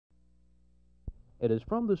It is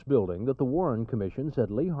from this building that the Warren Commission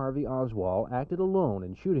said Lee Harvey Oswald acted alone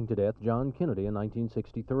in shooting to death John Kennedy in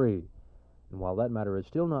 1963. And while that matter is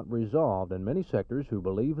still not resolved in many sectors who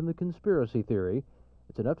believe in the conspiracy theory,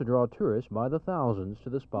 it's enough to draw tourists by the thousands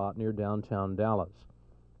to the spot near downtown Dallas.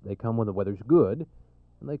 They come when the weather's good,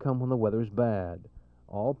 and they come when the weather's bad,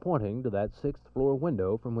 all pointing to that sixth-floor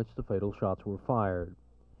window from which the fatal shots were fired.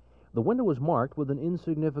 The window is marked with an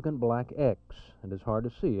insignificant black X, and is hard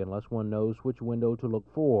to see unless one knows which window to look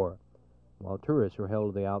for. While tourists are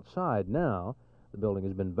held to the outside now, the building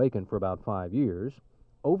has been vacant for about 5 years.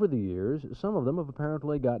 Over the years, some of them have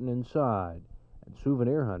apparently gotten inside, and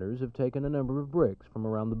souvenir hunters have taken a number of bricks from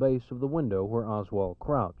around the base of the window where Oswald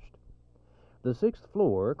crouched. The sixth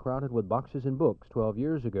floor, crowded with boxes and books 12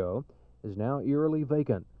 years ago, is now eerily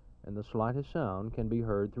vacant, and the slightest sound can be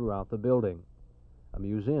heard throughout the building. A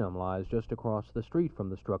museum lies just across the street from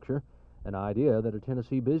the structure, an idea that a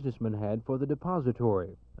Tennessee businessman had for the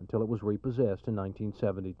Depository until it was repossessed in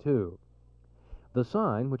 1972. The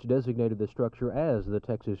sign which designated the structure as the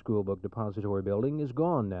Texas Schoolbook Depository Building is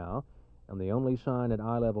gone now, and the only sign at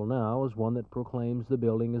eye level now is one that proclaims the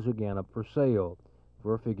building is again up for sale,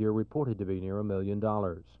 for a figure reported to be near $1 million.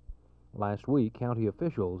 Last week, county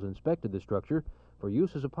officials inspected the structure for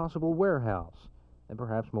use as a possible warehouse, and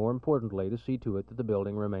perhaps more importantly, to see to it that the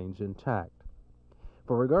building remains intact.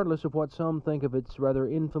 For regardless of what some think of its rather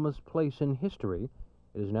infamous place in history,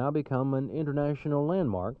 it has now become an international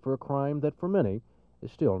landmark for a crime that for many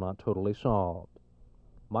is still not totally solved.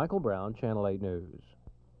 Michael Brown, Channel 8 News.